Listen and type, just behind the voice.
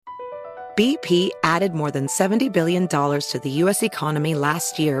BP added more than $70 billion to the U.S. economy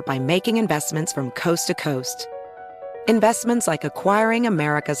last year by making investments from coast to coast. Investments like acquiring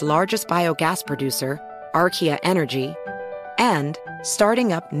America's largest biogas producer, Archaea Energy, and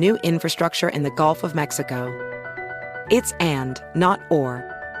starting up new infrastructure in the Gulf of Mexico. It's and, not or.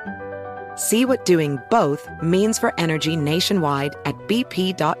 See what doing both means for energy nationwide at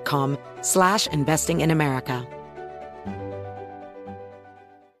bp.com/investing in America.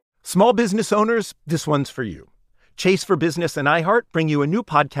 Small business owners, this one's for you. Chase for Business and iHeart bring you a new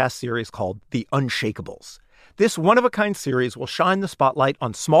podcast series called The Unshakables. This one-of-a-kind series will shine the spotlight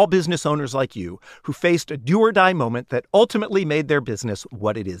on small business owners like you who faced a do-or-die moment that ultimately made their business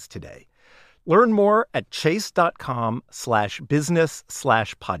what it is today. Learn more at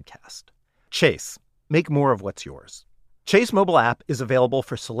chase.com/business/podcast. Chase, make more of what's yours. Chase mobile app is available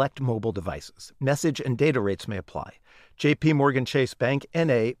for select mobile devices. Message and data rates may apply. J.P. Morgan Chase Bank,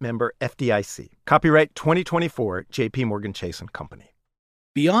 N.A., member FDIC. Copyright 2024, J.P. Morgan Chase & Company.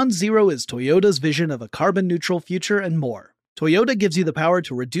 Beyond Zero is Toyota's vision of a carbon-neutral future and more. Toyota gives you the power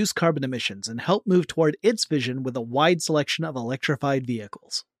to reduce carbon emissions and help move toward its vision with a wide selection of electrified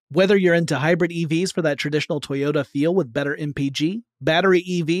vehicles. Whether you're into hybrid EVs for that traditional Toyota feel with better MPG, battery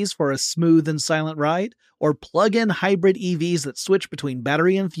EVs for a smooth and silent ride, or plug-in hybrid EVs that switch between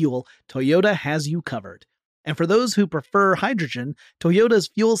battery and fuel, Toyota has you covered. And for those who prefer hydrogen, Toyota's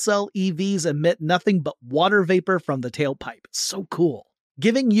fuel cell EVs emit nothing but water vapor from the tailpipe. It's so cool.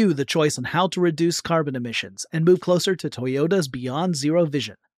 Giving you the choice on how to reduce carbon emissions and move closer to Toyota's Beyond Zero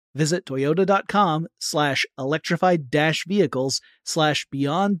vision. Visit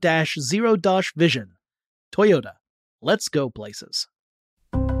toyota.com/electrified-vehicles/beyond-zero-vision. Toyota. Let's go places.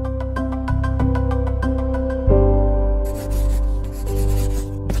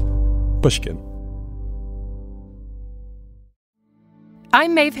 Pushkin.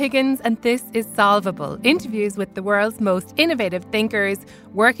 I'm Maeve Higgins, and this is Solvable, interviews with the world's most innovative thinkers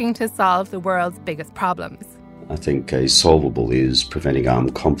working to solve the world's biggest problems. I think a solvable is preventing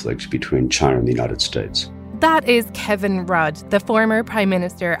armed conflict between China and the United States. That is Kevin Rudd, the former Prime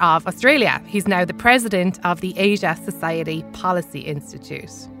Minister of Australia. He's now the president of the Asia Society Policy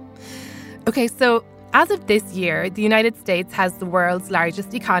Institute. Okay, so as of this year, the United States has the world's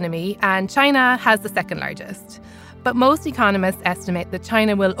largest economy and China has the second largest. But most economists estimate that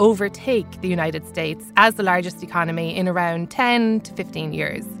China will overtake the United States as the largest economy in around 10 to 15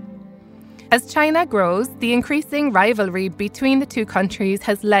 years. As China grows, the increasing rivalry between the two countries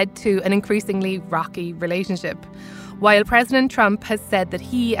has led to an increasingly rocky relationship. While President Trump has said that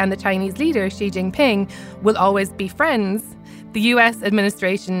he and the Chinese leader Xi Jinping will always be friends, the US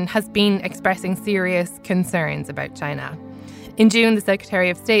administration has been expressing serious concerns about China. In June, the Secretary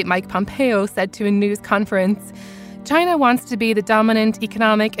of State, Mike Pompeo, said to a news conference, China wants to be the dominant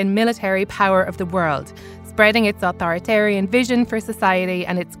economic and military power of the world, spreading its authoritarian vision for society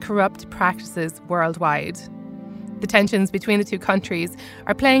and its corrupt practices worldwide. The tensions between the two countries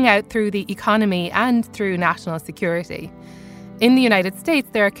are playing out through the economy and through national security. In the United States,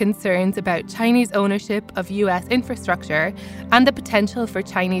 there are concerns about Chinese ownership of US infrastructure and the potential for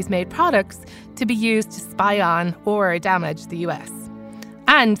Chinese-made products to be used to spy on or damage the US.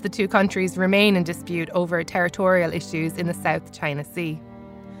 And the two countries remain in dispute over territorial issues in the South China Sea.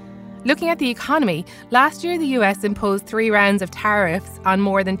 Looking at the economy, last year the US imposed 3 rounds of tariffs on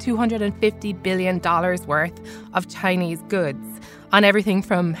more than $250 billion worth of Chinese goods, on everything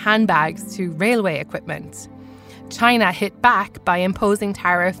from handbags to railway equipment. China hit back by imposing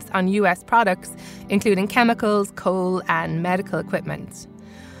tariffs on US products, including chemicals, coal, and medical equipment.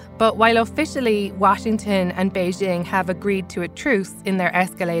 But while officially Washington and Beijing have agreed to a truce in their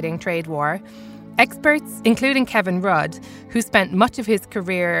escalating trade war, experts, including Kevin Rudd, who spent much of his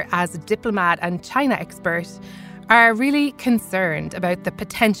career as a diplomat and China expert, are really concerned about the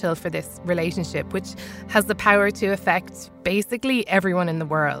potential for this relationship, which has the power to affect basically everyone in the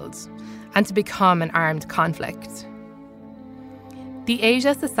world and to become an armed conflict. The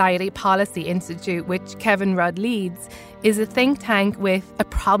Asia Society Policy Institute, which Kevin Rudd leads, is a think tank with a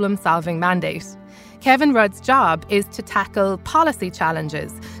problem-solving mandate. Kevin Rudd's job is to tackle policy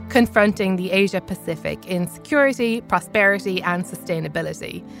challenges confronting the Asia-Pacific in security, prosperity, and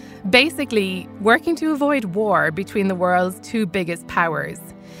sustainability. Basically, working to avoid war between the world's two biggest powers.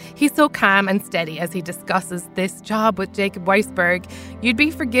 He's so calm and steady as he discusses this job with Jacob Weisberg, you'd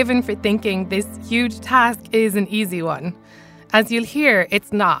be forgiven for thinking this huge task is an easy one. As you'll hear,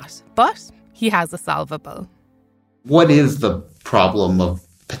 it's not, but he has a solvable. What is the problem of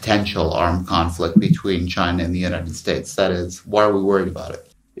potential armed conflict between China and the United States? That is, why are we worried about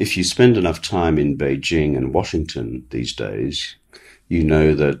it? If you spend enough time in Beijing and Washington these days, you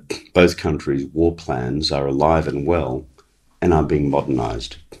know that both countries' war plans are alive and well and are being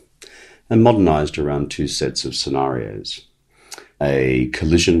modernized. And modernized around two sets of scenarios: a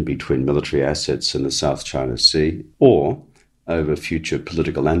collision between military assets in the South China Sea, or over future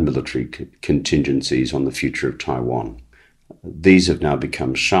political and military contingencies on the future of Taiwan. These have now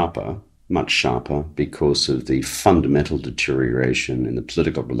become sharper, much sharper, because of the fundamental deterioration in the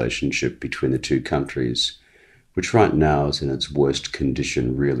political relationship between the two countries, which right now is in its worst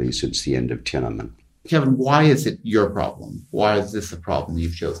condition really since the end of Tiananmen. Kevin, why is it your problem? Why is this a problem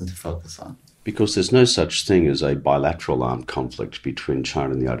you've chosen to focus on? Because there's no such thing as a bilateral armed conflict between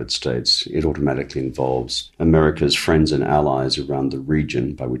China and the United States. It automatically involves America's friends and allies around the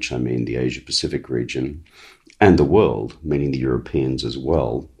region, by which I mean the Asia-Pacific region, and the world, meaning the Europeans as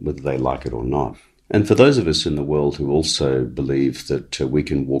well, whether they like it or not. And for those of us in the world who also believe that we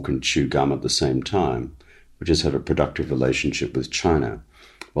can walk and chew gum at the same time, which is have a productive relationship with China,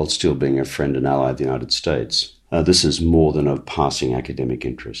 while still being a friend and ally of the United States, this is more than of passing academic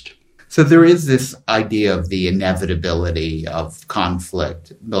interest. So there is this idea of the inevitability of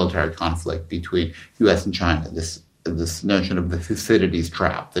conflict, military conflict between U.S. and China, this notion of the Thucydides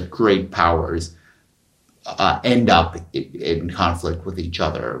trap, that great powers end up in conflict with each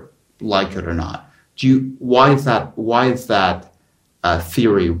other, like it or not. Why is that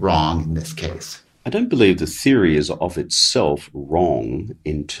theory wrong in this case? I don't believe the theory is of itself wrong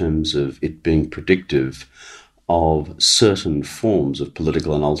in terms of it being predictive of certain forms of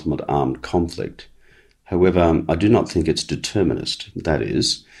political and ultimate armed conflict. However, I do not think it's determinist. That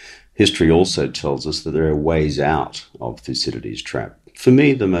is, history also tells us that there are ways out of Thucydides' trap. For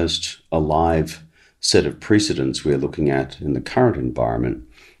me, the most alive set of precedents we're looking at in the current environment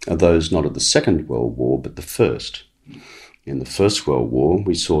are those not of the Second World War, but the First. In the First World War,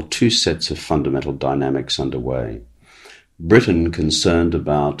 we saw two sets of fundamental dynamics underway. Britain concerned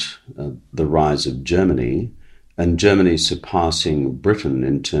about the rise of Germany, and Germany surpassing Britain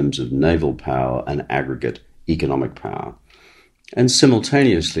in terms of naval power and aggregate economic power. And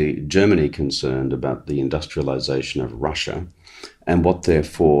simultaneously, Germany concerned about the industrialization of Russia and what,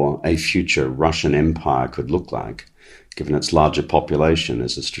 therefore, a future Russian empire could look like, given its larger population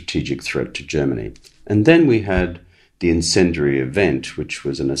as a strategic threat to Germany. And then we had the incendiary event, which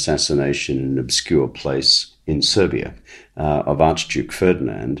was an assassination in an obscure place in Serbia of Archduke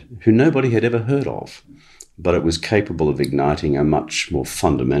Ferdinand, who nobody had ever heard of, but it was capable of igniting a much more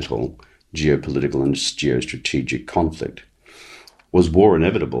fundamental geopolitical and geostrategic conflict. Was war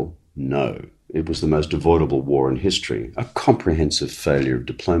inevitable? No. It was the most avoidable war in history, a comprehensive failure of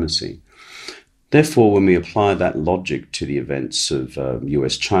diplomacy. Therefore, when we apply that logic to the events of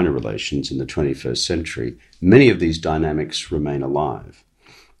US-China relations in the 21st century, many of these dynamics remain alive.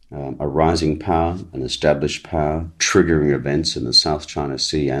 A rising power, an established power, triggering events in the South China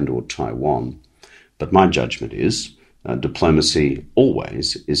Sea and or Taiwan. But my judgment is diplomacy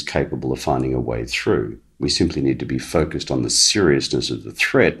always is capable of finding a way through. We simply need to be focused on the seriousness of the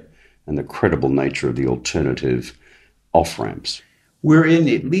threat and the credible nature of the alternative off-ramps. We're in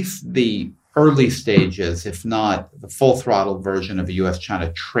at least the early stages, if not the full throttle version of a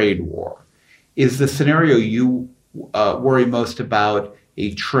U.S.-China trade war. Is the scenario you worry most about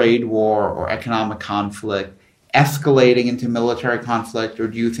a trade war or economic conflict escalating into military conflict, or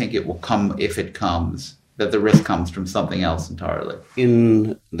do you think it will come if it comes, that the risk comes from something else entirely?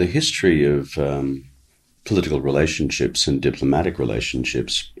 In the history of political relationships and diplomatic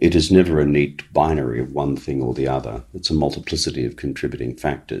relationships, it is never a neat binary of one thing or the other. It's a multiplicity of contributing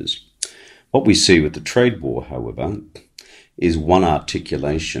factors. What we see with the trade war, however, is one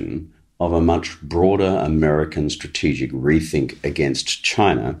articulation of a much broader American strategic rethink against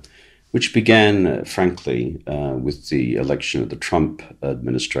China, which began, frankly, with the election of the Trump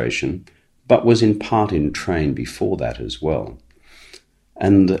administration, but was in part in train before that as well.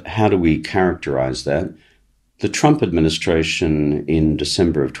 And how do we characterize that? The Trump administration in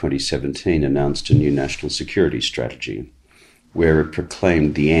December of 2017 announced a new national security strategy, where it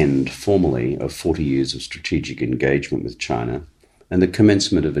proclaimed the end, formally, of 40 years of strategic engagement with China and the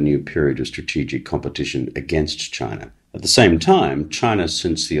commencement of a new period of strategic competition against China. At the same time, China,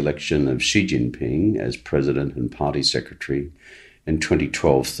 since the election of Xi Jinping as president and party secretary in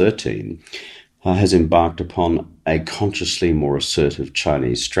 2012-13, has embarked upon a consciously more assertive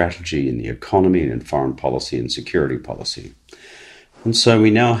Chinese strategy in the economy and in foreign policy and security policy. And so we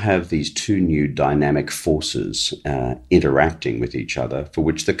now have these two new dynamic forces interacting with each other, for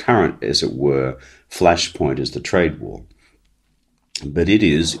which the current, as it were, flashpoint is the trade war. But it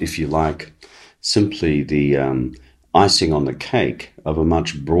is, if you like, simply the icing on the cake of a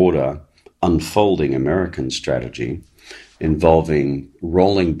much broader unfolding American strategy, involving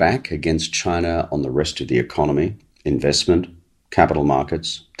rolling back against China on the rest of the economy, investment, capital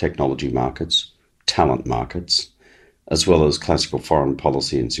markets, technology markets, talent markets, as well as classical foreign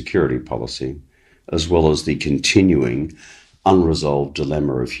policy and security policy, as well as the continuing unresolved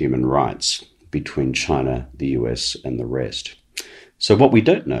dilemma of human rights between China, the US, and the rest. So what we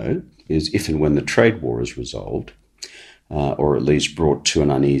don't know is if and when the trade war is resolved, or at least brought to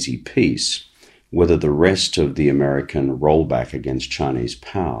an uneasy peace, whether the rest of the American rollback against Chinese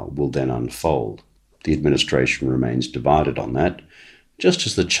power will then unfold. The administration remains divided on that, just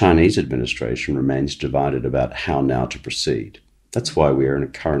as the Chinese administration remains divided about how now to proceed. That's why we are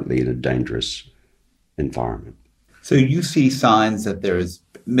currently in a dangerous environment. So you see signs that there is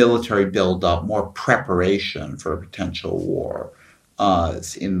military buildup, more preparation for a potential war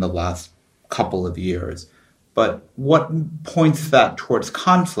in the last couple of years. But what points that towards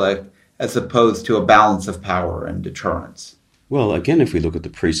conflict as opposed to a balance of power and deterrence? Well, again, if we look at the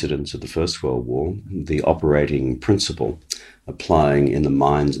precedents of the First World War, the operating principle applying in the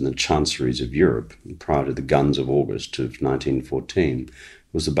minds and the chancelleries of Europe prior to the guns of August of 1914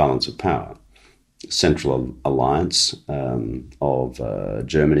 was the balance of power. Central alliance of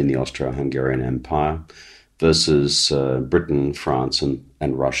Germany and the Austro-Hungarian Empire versus Britain, France,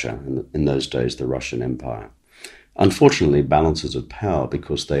 and Russia, in those days the Russian Empire. Unfortunately, balances of power,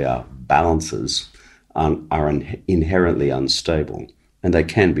 because they are balances, are inherently unstable, and they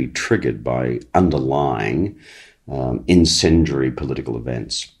can be triggered by underlying incendiary political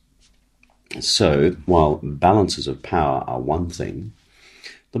events. So, while balances of power are one thing,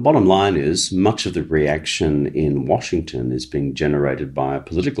 the bottom line is much of the reaction in Washington is being generated by a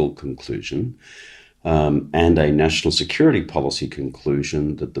political conclusion and a national security policy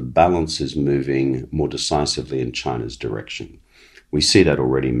conclusion that the balance is moving more decisively in China's direction. We see that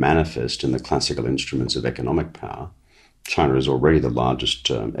already manifest in the classical instruments of economic power. China is already the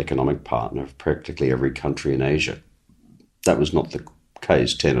largest economic partner of practically every country in Asia. That was not the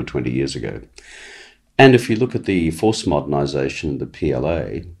case 10 or 20 years ago. And if you look at the force modernization of the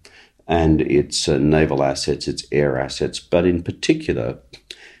PLA and its naval assets, its air assets, but in particular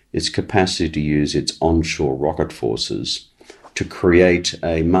its capacity to use its onshore rocket forces to create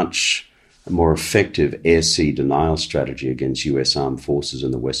a much more effective air-sea denial strategy against US armed forces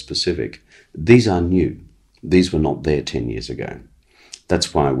in the West Pacific, these are new. These were not there 10 years ago.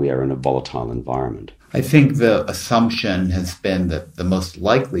 That's why we are in a volatile environment. I think the assumption has been that the most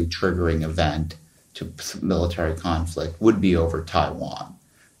likely triggering event to military conflict would be over Taiwan,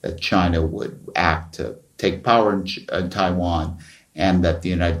 that China would act to take power in Taiwan, and that the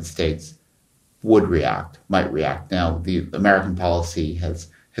United States might react. Now, the American policy has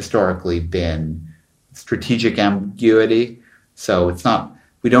historically been strategic ambiguity, so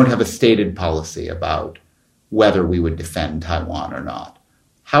we don't have a stated policy about whether we would defend Taiwan or not.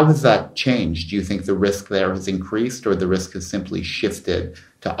 How has that changed? Do you think the risk there has increased, or the risk has simply shifted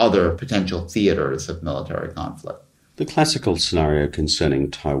to other potential theaters of military conflict? The classical scenario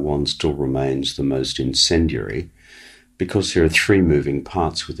concerning Taiwan still remains the most incendiary because there are three moving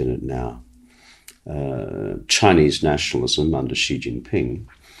parts within it now. Chinese nationalism under Xi Jinping,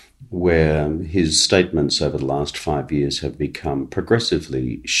 where his statements over the last 5 years have become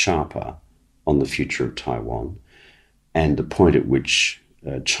progressively sharper on the future of Taiwan and the point at which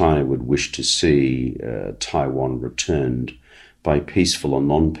China would wish to see Taiwan returned by peaceful or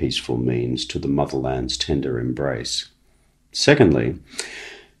non-peaceful means to the motherland's tender embrace. Secondly,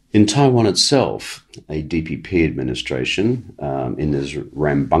 in Taiwan itself, a DPP administration in this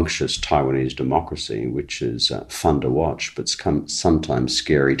rambunctious Taiwanese democracy, which is fun to watch but sometimes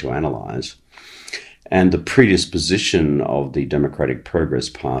scary to analyze, and the predisposition of the Democratic Progress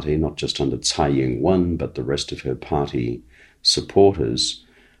Party, not just under Tsai Ing-wen, but the rest of her party supporters,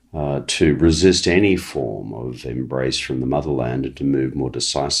 to resist any form of embrace from the motherland and to move more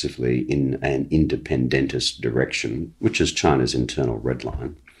decisively in an independentist direction, which is China's internal red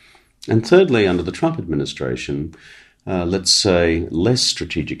line. And thirdly, under the Trump administration, let's say less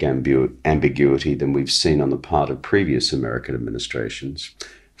strategic ambiguity than we've seen on the part of previous American administrations.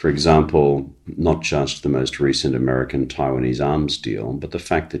 For example, not just the most recent American-Taiwanese arms deal, but the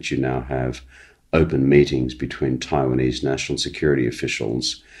fact that you now have open meetings between Taiwanese national security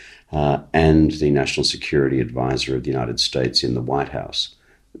officials and the National Security Advisor of the United States in the White House.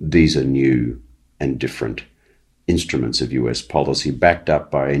 These are new and different instruments of US policy, backed up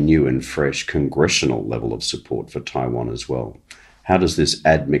by a new and fresh congressional level of support for Taiwan as well. How does this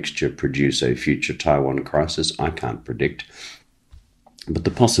admixture produce a future Taiwan crisis? I can't predict. But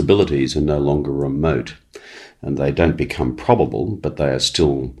the possibilities are no longer remote, and they don't become probable, but they are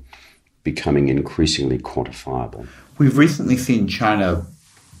still becoming increasingly quantifiable. We've recently seen China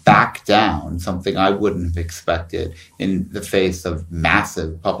back down, something I wouldn't have expected, in the face of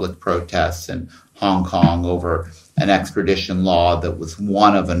massive public protests in Hong Kong over an extradition law that was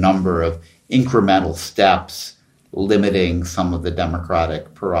one of a number of incremental steps limiting some of the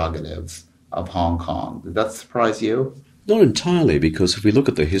democratic prerogatives of Hong Kong. Did that surprise you? Not entirely, because if we look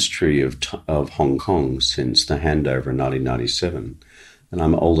at the history of Hong Kong since the handover in 1997, and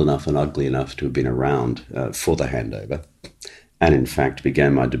I'm old enough and ugly enough to have been around for the handover, and in fact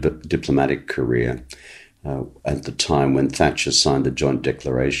began my diplomatic career at the time when Thatcher signed the joint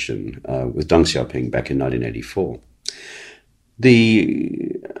declaration with Deng Xiaoping back in 1984.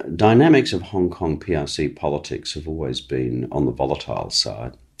 The dynamics of Hong Kong PRC politics have always been on the volatile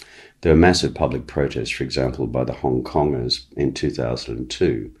side. There were massive public protests, for example, by the Hong Kongers in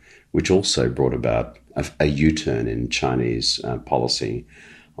 2002, which also brought about a U-turn in Chinese policy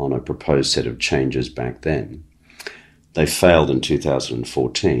on a proposed set of changes back then. They failed in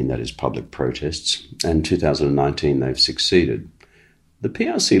 2014, that is public protests, and in 2019 they've succeeded. The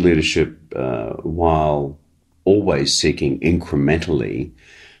PRC leadership, while always seeking incrementally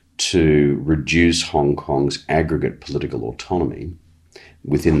to reduce Hong Kong's aggregate political autonomy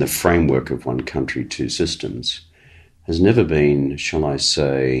within the framework of one country, two systems, has never been, shall I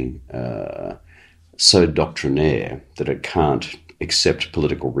say, so doctrinaire that it can't accept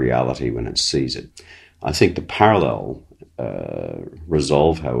political reality when it sees it. I think the parallel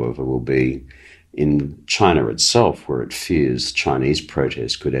resolve, however, will be in China itself, where it fears Chinese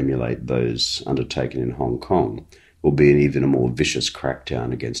protests could emulate those undertaken in Hong Kong, will be an even more vicious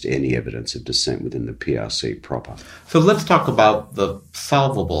crackdown against any evidence of dissent within the PRC proper. So let's talk about the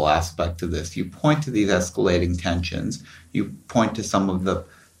solvable aspect of this. You point to these escalating tensions, you point to some of the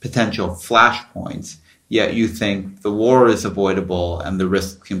potential flashpoints, yet you think the war is avoidable and the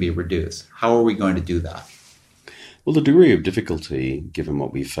risks can be reduced. How are we going to do that? Well, the degree of difficulty, given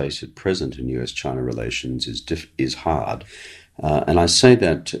what we face at present in US-China relations, is hard. And I say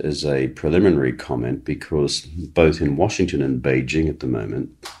that as a preliminary comment because both in Washington and Beijing at the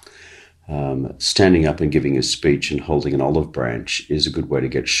moment, standing up and giving a speech and holding an olive branch is a good way to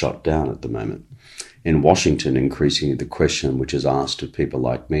get shot down at the moment. In Washington, increasingly the question which is asked of people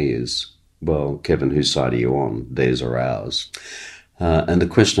like me is, well, Kevin, whose side are you on, theirs or ours? And the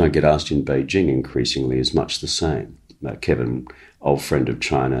question I get asked in Beijing increasingly is much the same. Kevin, old friend of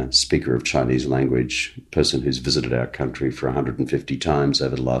China, speaker of Chinese language, person who's visited our country for 150 times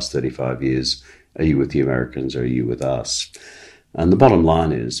over the last 35 years, are you with the Americans or are you with us? And the bottom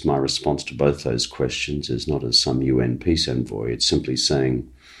line is my response to both those questions is not as some UN peace envoy. It's simply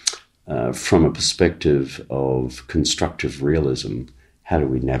saying, from a perspective of constructive realism, how do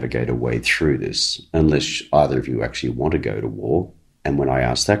we navigate a way through this, unless either of you actually want to go to war? And when I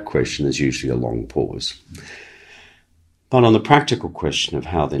ask that question, there's usually a long pause. But on the practical question of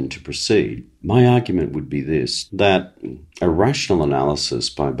how then to proceed, my argument would be this, that a rational analysis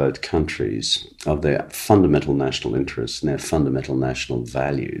by both countries of their fundamental national interests and their fundamental national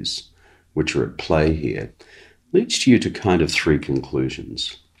values, which are at play here, leads to you to kind of three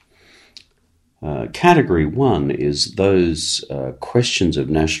conclusions. Category one is those questions of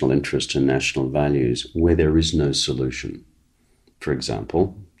national interest and national values where there is no solution. For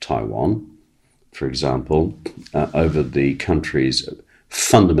example, Taiwan. For example, over the country's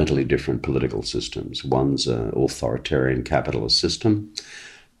fundamentally different political systems. One's an authoritarian capitalist system,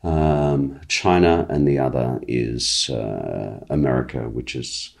 China, and the other is America, which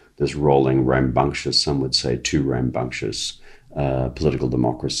is this rolling, rambunctious, some would say too rambunctious, political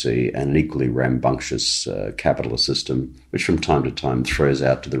democracy and an equally rambunctious capitalist system, which from time to time throws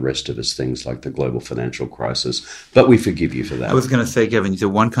out to the rest of us things like the global financial crisis. But we forgive you for that. I was going to say, Kevin, you said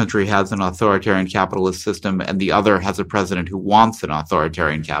one country has an authoritarian capitalist system and the other has a president who wants an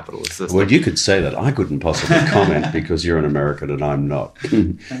authoritarian capitalist system. Well, you could say that. I couldn't possibly comment because you're an American and I'm not.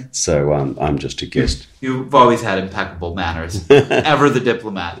 So I'm just a guest. You've always had impeccable manners. Ever the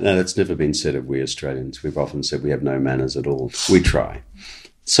diplomat. No, that's never been said of we Australians. We've often said we have no manners at all. We try.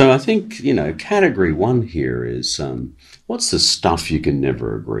 So I think, category one here is what's the stuff you can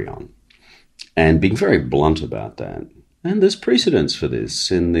never agree on? And being very blunt about that. And there's precedence for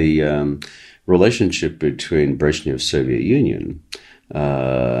this in the relationship between Brezhnev's Soviet Union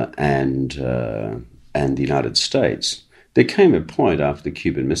and the United States. There came a point after the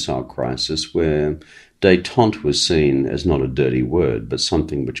Cuban Missile Crisis where détente was seen as not a dirty word, but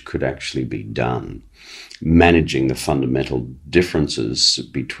something which could actually be done. Managing the fundamental differences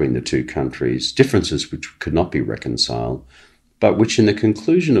between the two countries, differences which could not be reconciled, but which in the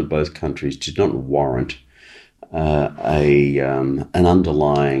conclusion of both countries did not warrant an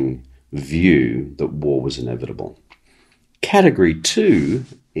underlying view that war was inevitable. Category 2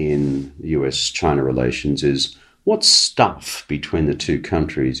 in US-China relations is what stuff between the two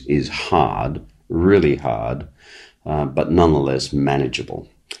countries is hard, really hard, but nonetheless manageable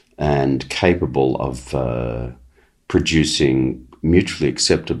and capable of producing mutually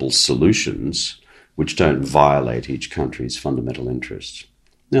acceptable solutions which don't violate each country's fundamental interests.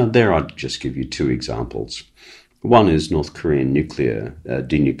 Now, there I'd just give you two examples. One is North Korean nuclear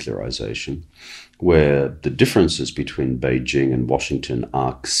denuclearization, where the differences between Beijing and Washington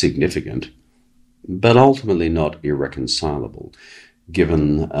are significant, but ultimately not irreconcilable,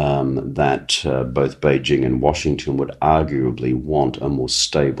 given that both Beijing and Washington would arguably want a more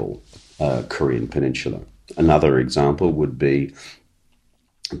stable Korean peninsula. Another example would be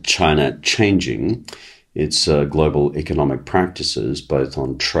China changing its global economic practices, both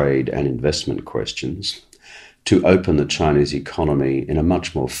on trade and investment questions, to open the Chinese economy in a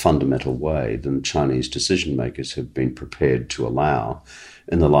much more fundamental way than Chinese decision makers have been prepared to allow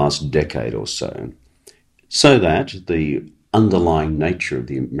in the last decade or so, so that the underlying nature of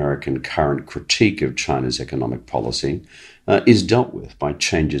the American current critique of China's economic policy is dealt with by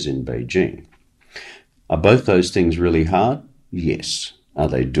changes in Beijing. Are both those things really hard? Yes. Are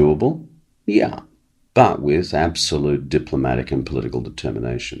they doable? Yeah, but with absolute diplomatic and political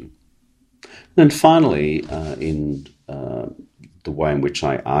determination. Then finally, in the way in which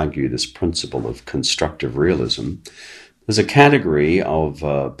I argue this principle of constructive realism, there's a category of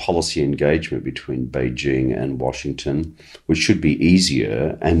policy engagement between Beijing and Washington which should be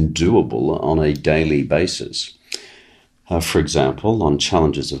easier and doable on a daily basis. For example, on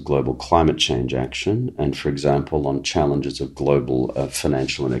challenges of global climate change action, and for example, on challenges of global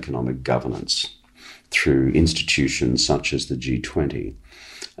financial and economic governance through institutions such as the G20.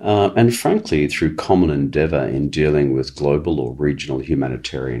 And frankly, through common endeavour in dealing with global or regional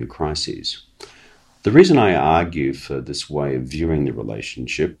humanitarian crises. The reason I argue for this way of viewing the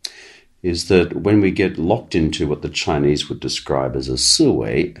relationship is that when we get locked into what the Chinese would describe as a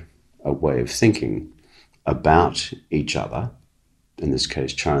siwei, a way of thinking about each other, in this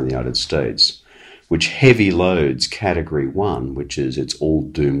case China and the United States, which heavy loads category 1, which is it's all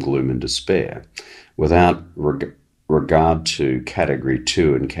doom, gloom and despair, without regard to category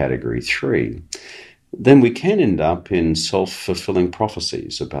 2 and category 3, then we can end up in self-fulfilling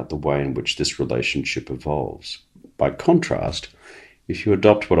prophecies about the way in which this relationship evolves. By contrast, if you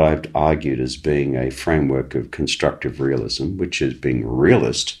adopt what I've argued as being a framework of constructive realism, which is being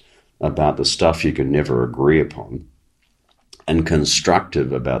realist about the stuff you can never agree upon, and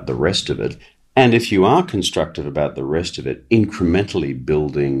constructive about the rest of it, and if you are constructive about the rest of it, incrementally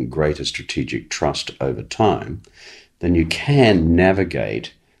building greater strategic trust over time, then you can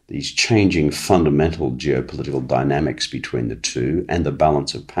navigate these changing fundamental geopolitical dynamics between the two and the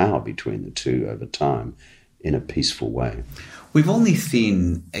balance of power between the two over time in a peaceful way. We've only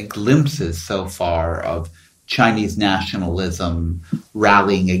seen glimpses so far of Chinese nationalism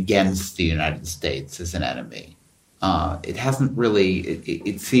rallying against the United States as an enemy. It hasn't really,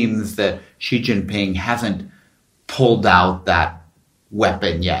 it seems that Xi Jinping hasn't pulled out that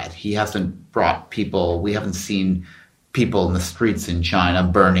weapon yet. He hasn't brought people, we haven't seen people in the streets in China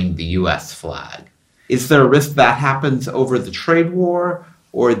burning the US flag. Is there a risk that happens over the trade war,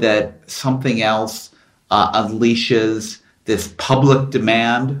 or that something else unleashes this public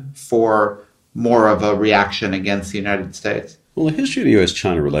demand for more of a reaction against the United States? Well, the history of the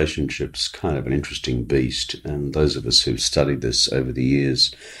US-China relationship is kind of an interesting beast, and those of us who've studied this over the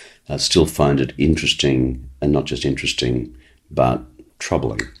years still find it interesting, and not just interesting, but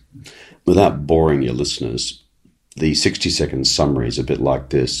troubling. Without boring your listeners, the 60-second summary is a bit like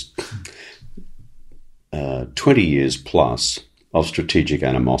this. 20 years plus of strategic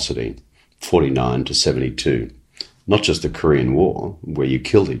animosity, 49 to 72. Not just the Korean War, where you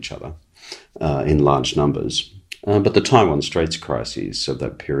killed each other in large numbers, but the Taiwan Straits crises of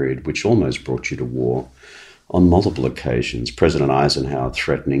that period, which almost brought you to war on multiple occasions, President Eisenhower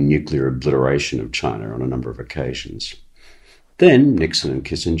threatening nuclear obliteration of China on a number of occasions. Then Nixon and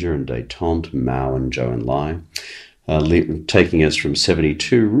Kissinger and détente, Mao and Zhou Enlai, taking us from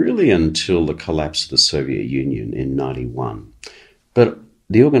 72 really until the collapse of the Soviet Union in 91. But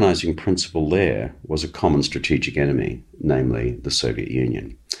the organizing principle there was a common strategic enemy, namely the Soviet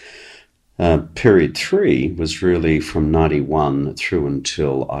Union. Period 3 was really from 91 through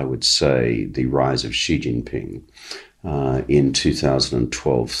until, I would say, the rise of Xi Jinping in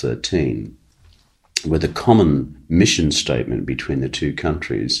 2012-13, where the common mission statement between the two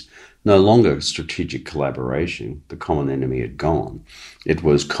countries, no longer strategic collaboration, the common enemy had gone. It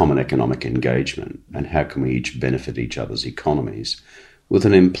was common economic engagement, and how can we each benefit each other's economies with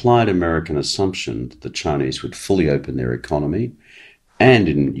an implied American assumption that the Chinese would fully open their economy, and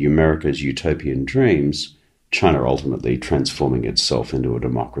in America's utopian dreams, China ultimately transforming itself into a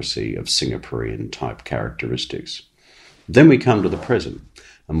democracy of Singaporean-type characteristics. Then we come to the present,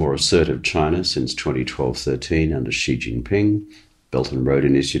 a more assertive China since 2012-13 under Xi Jinping, Belt and Road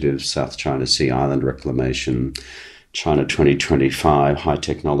Initiative, South China Sea Island reclamation, China 2025 high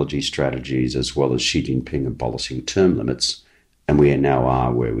technology strategies, as well as Xi Jinping abolishing term limits. And we now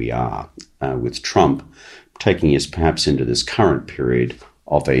are where we are, with Trump taking us perhaps into this current period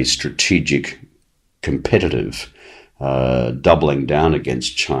of a strategic, competitive doubling down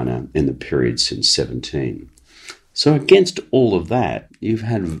against China in the period since 17. So against all of that, you've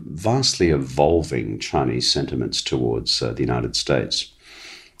had vastly evolving Chinese sentiments towards the United States.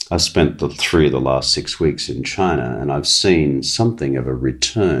 I've spent the last 6 weeks in China, and I've seen something of a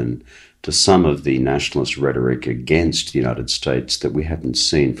return to some of the nationalist rhetoric against the United States that we haven't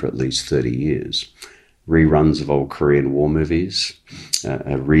seen for at least 30 years. Reruns of old Korean War movies,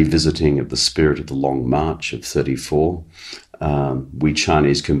 a revisiting of the spirit of the Long March of 34. We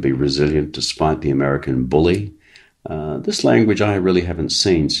Chinese can be resilient despite the American bully. This language I really haven't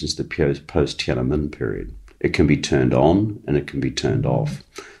seen since the post-Tiananmen period. It can be turned on and it can be turned off.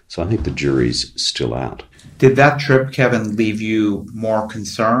 So I think the jury's still out. Did that trip, Kevin, leave you more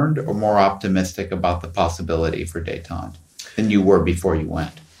concerned or more optimistic about the possibility for détente than you were before you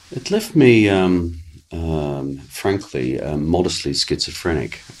went? It left me, frankly, modestly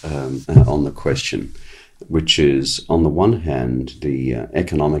schizophrenic on the question, which is, on the one hand, the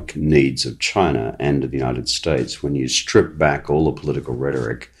economic needs of China and of the United States. When you strip back all the political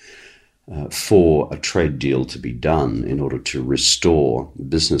rhetoric for a trade deal to be done in order to restore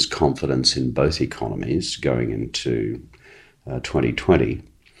business confidence in both economies going into 2020,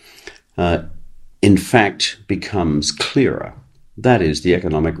 in fact becomes clearer. That is the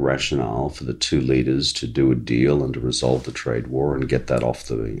economic rationale for the two leaders to do a deal and to resolve the trade war and get that off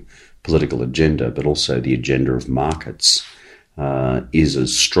the political agenda, but also the agenda of markets is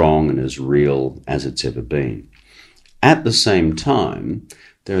as strong and as real as it's ever been. At the same time,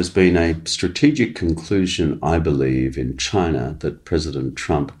 there has been a strategic conclusion, I believe, in China that President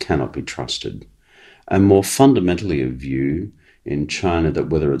Trump cannot be trusted. And more fundamentally, a view in China that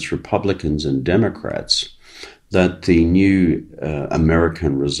whether it's Republicans and Democrats, that the new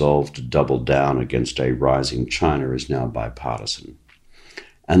American resolve to double down against a rising China is now bipartisan.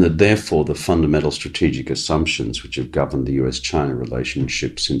 And that therefore the fundamental strategic assumptions which have governed the US-China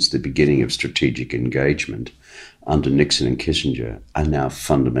relationship since the beginning of strategic engagement under Nixon and Kissinger are now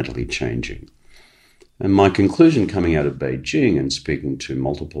fundamentally changing. And my conclusion coming out of Beijing and speaking to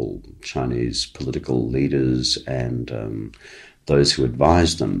multiple Chinese political leaders and those who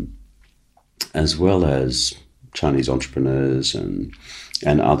advise them, as well as Chinese entrepreneurs and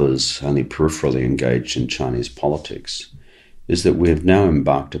others only peripherally engaged in Chinese politics, is that we have now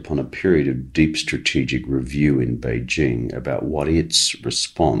embarked upon a period of deep strategic review in Beijing about what its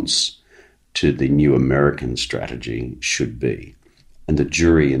response to the new American strategy should be. And the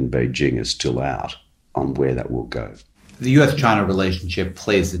jury in Beijing is still out on where that will go. The U.S.-China relationship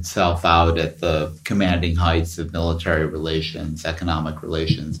plays itself out at the commanding heights of military relations, economic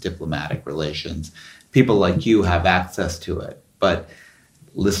relations, diplomatic relations. People like you have access to it. But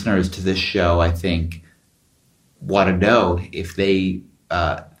listeners to this show, I think, want to know if they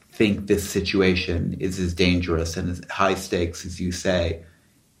think this situation is as dangerous and as high stakes as you say.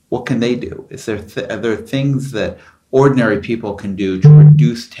 What can they do? Are there things that ordinary people can do to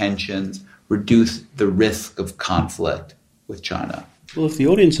reduce tensions, reduce the risk of conflict with China? Well, if the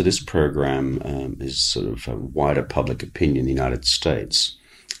audience of this program is sort of a wider public opinion in the United States,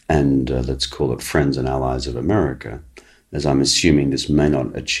 and let's call it friends and allies of America, as I'm assuming this may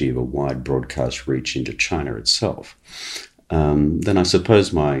not achieve a wide broadcast reach into China itself, then I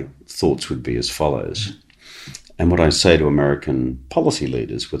suppose my thoughts would be as follows. And what I say to American policy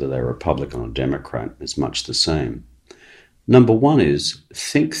leaders, whether they're Republican or Democrat, is much the same. Number one is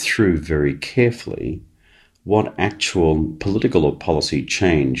think through very carefully what actual political or policy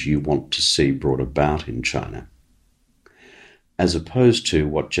change you want to see brought about in China, as opposed to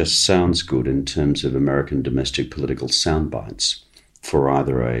what just sounds good in terms of American domestic political sound bites for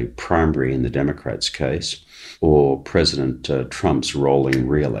either a primary in the Democrats' case or President Trump's rolling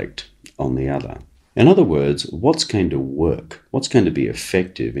re-elect on the other. In other words, what's going to work? What's going to be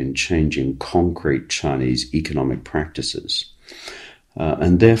effective in changing concrete Chinese economic practices?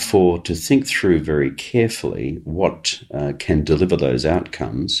 And therefore, to think through very carefully what can deliver those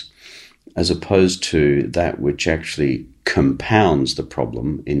outcomes, as opposed to that which actually compounds the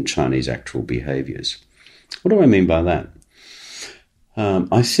problem in Chinese actual behaviors. What do I mean by that?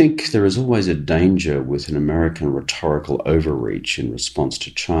 I think there is always a danger with an American rhetorical overreach in response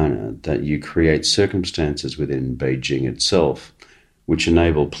to China that you create circumstances within Beijing itself which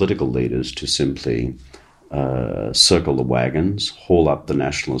enable political leaders to simply circle the wagons, haul up the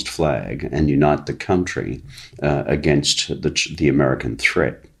nationalist flag, and unite the country against the American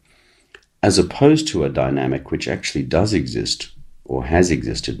threat, as opposed to a dynamic which actually does exist or has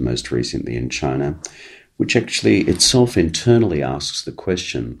existed most recently in China, which actually itself internally asks the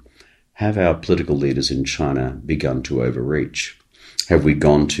question, have our political leaders in China begun to overreach? Have we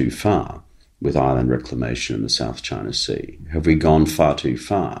gone too far with island reclamation in the South China Sea? Have we gone far too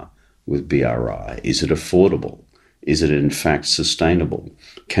far with BRI? Is it affordable? Is it in fact sustainable?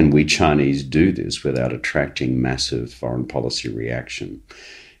 Can we Chinese do this without attracting massive foreign policy reaction?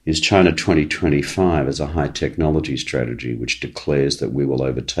 Is China 2025 as a high technology strategy which declares that we will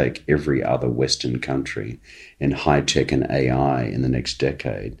overtake every other Western country in high tech and AI in the next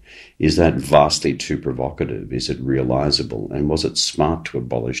decade? Is that vastly too provocative? Is it realizable? And was it smart to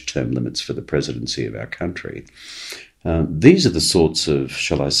abolish term limits for the presidency of our country? These are the sorts of,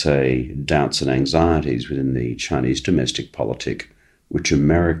 shall I say, doubts and anxieties within the Chinese domestic politic which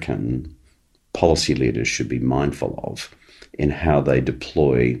American policy leaders should be mindful of in how they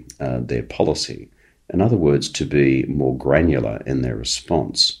deploy their policy. In other words, to be more granular in their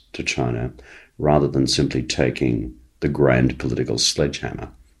response to China rather than simply taking the grand political sledgehammer,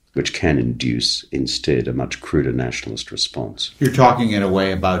 which can induce instead a much cruder nationalist response. You're talking in a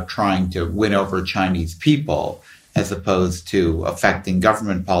way about trying to win over Chinese people as opposed to affecting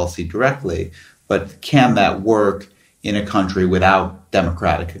government policy directly. But can that work in a country without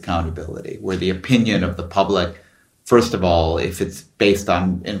democratic accountability, where the opinion of the public, first of all, if it's based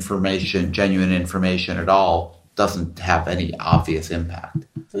on information, genuine information at all, doesn't have any obvious impact?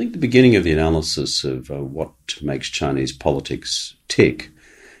 I think the beginning of the analysis of what makes Chinese politics tick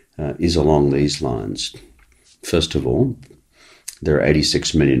is along these lines. First of all, there are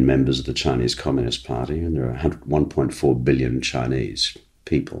 86 million members of the Chinese Communist Party, and there are 1.4 billion Chinese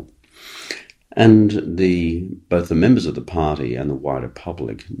people. And both the members of the party and the wider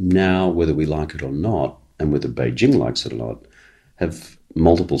public now, whether we like it or not, and whether Beijing likes it or not, have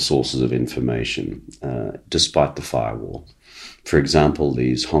multiple sources of information, despite the firewall. For example,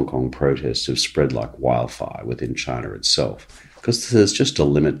 these Hong Kong protests have spread like wildfire within China itself, because there's just a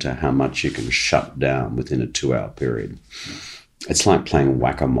limit to how much you can shut down within a 2-hour period. It's like playing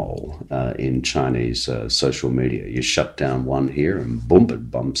whack-a-mole in Chinese social media. You shut down one here and boom,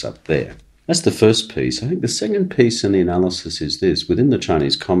 it bumps up there. That's the first piece. I think the second piece in the analysis is this. Within the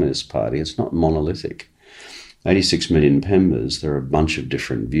Chinese Communist Party, it's not monolithic. 86 million members, there are a bunch of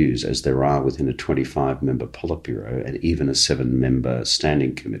different views, as there are within a 25-member Politburo and even a 7-member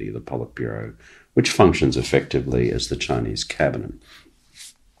standing committee of the Politburo, which functions effectively as the Chinese cabinet.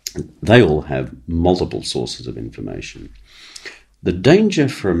 They all have multiple sources of information. The danger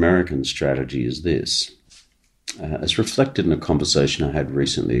for American strategy is this, as reflected in a conversation I had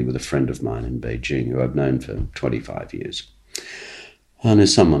recently with a friend of mine in Beijing, who I've known for 25 years. And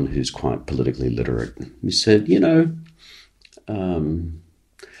is someone who's quite politically literate. He said,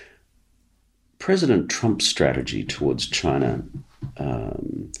 President Trump's strategy towards China,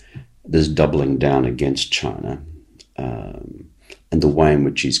 this doubling down against China, and the way in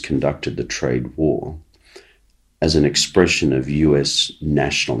which he's conducted the trade war as an expression of US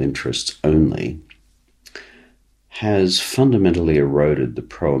national interests only, has fundamentally eroded the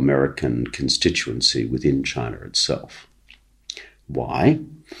pro-American constituency within China itself. Why?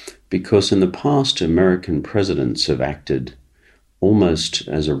 Because in the past, American presidents have acted almost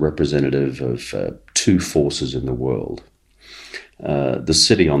as a representative of two forces in the world. The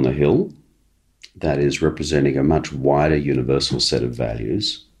city on the hill, that is representing a much wider universal set of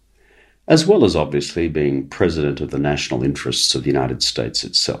values, as well as obviously being president of the national interests of the United States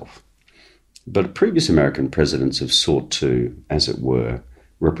itself. But previous American presidents have sought to, as it were,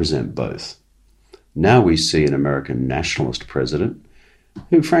 represent both. Now we see an American nationalist president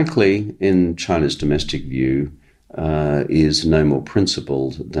who, frankly, in China's domestic view, is no more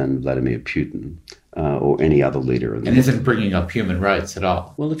principled than Vladimir Putin or any other leader. And isn't bringing up human rights at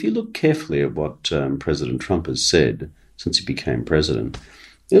all. Well, if you look carefully at what President Trump has said since he became president,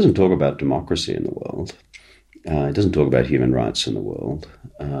 he doesn't talk about democracy in the world. He doesn't talk about human rights in the world.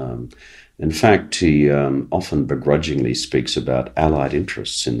 In fact, he often begrudgingly speaks about allied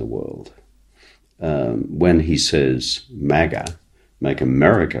interests in the world. When he says MAGA, make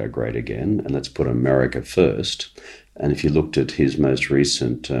America great again, and let's put America first. And if you looked at his most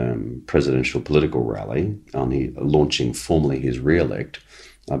recent presidential political rally, on launching formally his re-elect,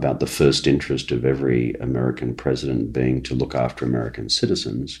 about the first interest of every American president being to look after American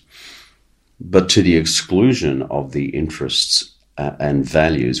citizens, but to the exclusion of the interests and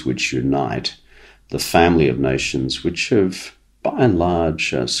values which unite the family of nations which have, by and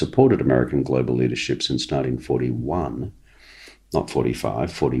large, supported American global leadership since 1941, not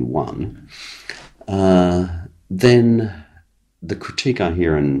 45, 41, then the critique I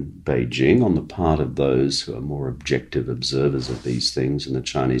hear in Beijing on the part of those who are more objective observers of these things in the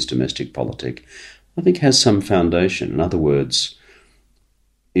Chinese domestic politic, I think has some foundation. In other words,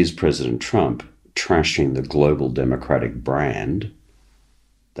 is President Trump trashing the global democratic brand,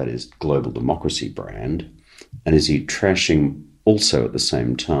 that is, global democracy brand, and is he trashing also at the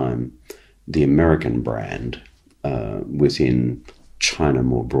same time the American brand within China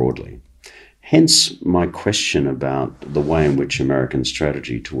more broadly? Hence my question about the way in which American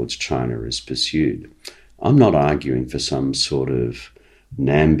strategy towards China is pursued. I'm not arguing for some sort of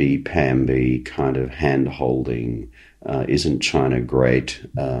namby-pamby kind of hand-holding, isn't China great,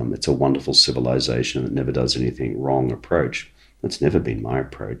 it's a wonderful civilization that never does anything wrong approach. That's never been my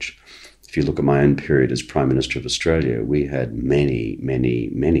approach. If you look at my own period as Prime Minister of Australia, we had many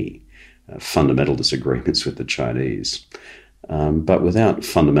fundamental disagreements with the Chinese, but without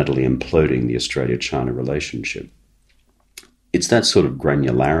fundamentally imploding the Australia-China relationship. It's that sort of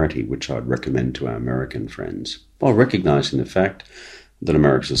granularity which I'd recommend to our American friends, while recognising the fact that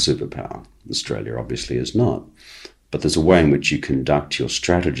America's a superpower. Australia obviously is not. But there's a way in which you conduct your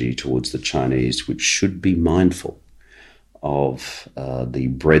strategy towards the Chinese which should be mindful of the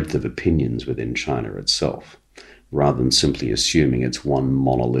breadth of opinions within China itself, rather than simply assuming it's one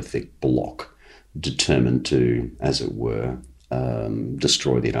monolithic block determined to, as it were,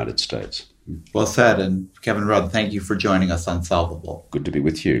 destroy the United States. Well said. And Kevin Rudd, thank you for joining us on Solvable. Good to be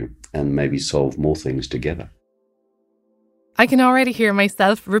with you and maybe solve more things together. I can already hear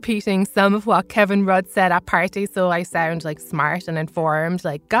myself repeating some of what Kevin Rudd said at party, so I sound like smart and informed.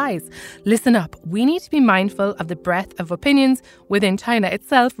 Like, guys, listen up. We need to be mindful of the breadth of opinions within China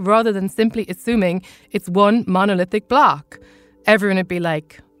itself rather than simply assuming it's one monolithic block. Everyone would be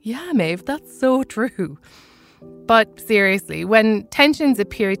like, yeah, Maeve, that's so true. But seriously, when tensions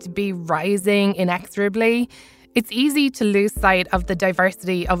appear to be rising inexorably, it's easy to lose sight of the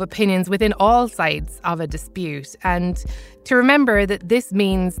diversity of opinions within all sides of a dispute, and to remember that this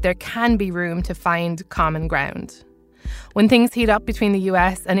means there can be room to find common ground. When things heat up between the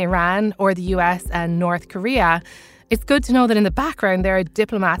US and Iran, or the US and North Korea, it's good to know that in the background there are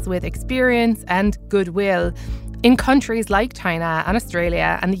diplomats with experience and goodwill in countries like China and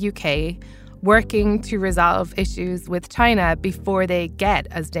Australia and the UK, working to resolve issues with China before they get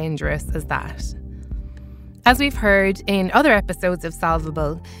as dangerous as that. As we've heard in other episodes of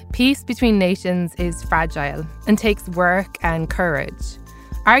Solvable, peace between nations is fragile and takes work and courage,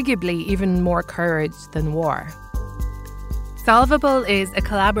 arguably even more courage than war. Solvable is a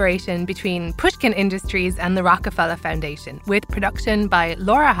collaboration between Pushkin Industries and the Rockefeller Foundation, with production by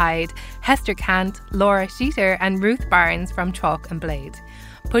Laura Hyde, Hester Kant, Laura Sheeter and Ruth Barnes from Chalk and Blade.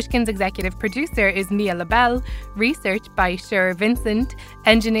 Pushkin's executive producer is Mia LaBelle, research by Sher Vincent,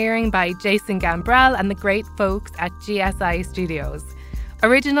 engineering by Jason Gambrell and the great folks at GSI Studios.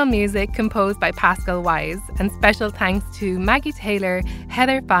 Original music composed by Pascal Wise, and special thanks to Maggie Taylor,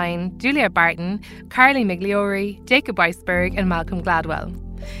 Heather Fine, Julia Barton, Carly Migliori, Jacob Weisberg and Malcolm Gladwell.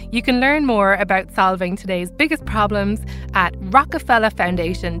 You can learn more about solving today's biggest problems at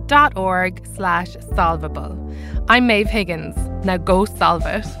rockefellerfoundation.org/solvable. I'm Maeve Higgins. Now go solve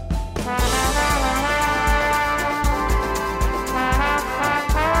it.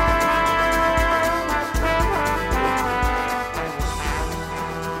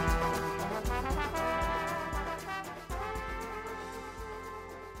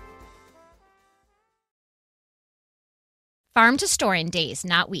 Farm to store in days,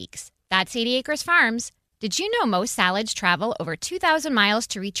 not weeks. That's 80 Acres Farms. Did you know most salads travel over 2,000 miles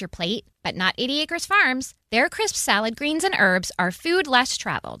to reach your plate? But not 80 Acres Farms. Their crisp salad greens and herbs are food less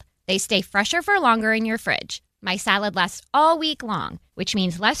traveled. They stay fresher for longer in your fridge. My salad lasts all week long, which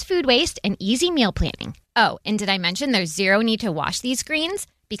means less food waste and easy meal planning. Oh, and did I mention there's zero need to wash these greens?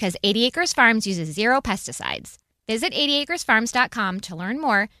 Because 80 Acres Farms uses zero pesticides. Visit 80acresfarms.com to learn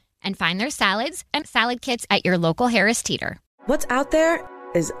more and find their salads and salad kits at your local Harris Teeter. What's out there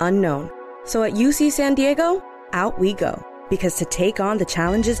is unknown. So at UC San Diego, out we go. Because to take on the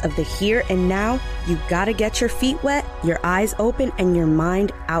challenges of the here and now, you gotta get your feet wet, your eyes open, and your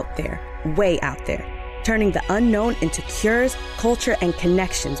mind out there, way out there. Turning the unknown into cures, culture, and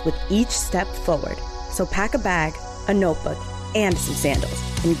connections with each step forward. So pack a bag, a notebook, and some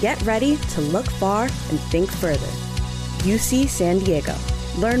sandals, and get ready to look far and think further. UC San Diego.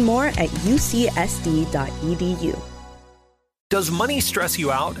 Learn more at ucsd.edu. Does money stress you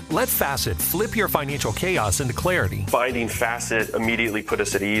out? Let Facet flip your financial chaos into clarity. Finding Facet immediately put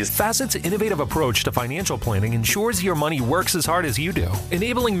us at ease. Facet's innovative approach to financial planning ensures your money works as hard as you do,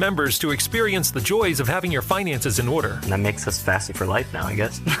 enabling members to experience the joys of having your finances in order. And that makes us Facet for life now, I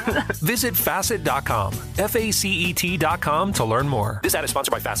guess. Visit Facet.com, FACET.com to learn more. This ad is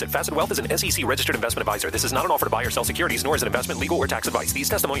sponsored by Facet. Facet Wealth is an SEC registered investment advisor. This is not an offer to buy or sell securities, nor is it investment, legal, or tax advice. These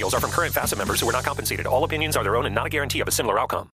testimonials are from current Facet members who are not compensated. All opinions are their own and not a guarantee of a similar outcome.